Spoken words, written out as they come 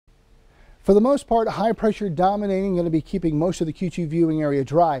For the most part, high pressure dominating, going to be keeping most of the Q2 viewing area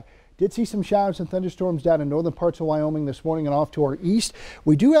dry. Did see some showers and thunderstorms down in northern parts of Wyoming this morning and off to our east.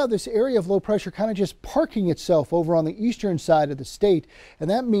 We do have this area of low pressure kind of just parking itself over on the eastern side of the state, and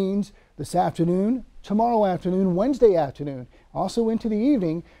that means this afternoon, tomorrow afternoon, Wednesday afternoon, also into the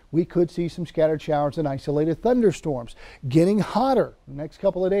evening, we could see some scattered showers and isolated thunderstorms. Getting hotter the next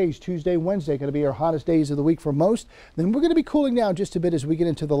couple of days. Tuesday, Wednesday going to be our hottest days of the week for most. Then we're going to be cooling down just a bit as we get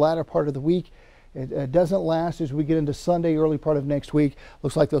into the latter part of the week. It doesn't last as we get into Sunday, early part of next week.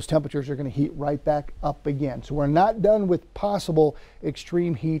 Looks like those temperatures are going to heat right back up again. So we're not done with possible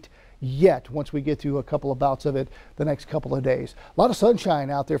extreme heat yet once we get through a couple of bouts of it the next couple of days. A lot of sunshine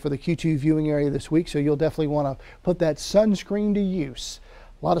out there for the Q2 viewing area this week, so you'll definitely want to put that sunscreen to use.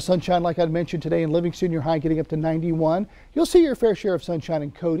 A lot of sunshine, like I mentioned today in Livingston, your high getting up to 91. You'll see your fair share of sunshine in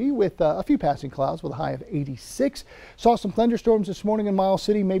Cody with a few passing clouds with a high of 86. Saw some thunderstorms this morning in Miles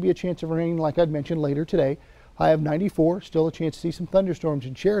City, maybe a chance of rain, like I'd mentioned, later today. High of 94, still a chance to see some thunderstorms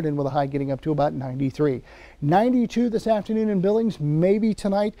in Sheridan with a high getting up to about 93. 92 this afternoon in Billings, maybe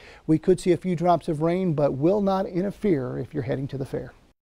tonight. We could see a few drops of rain, but will not interfere if you're heading to the fair.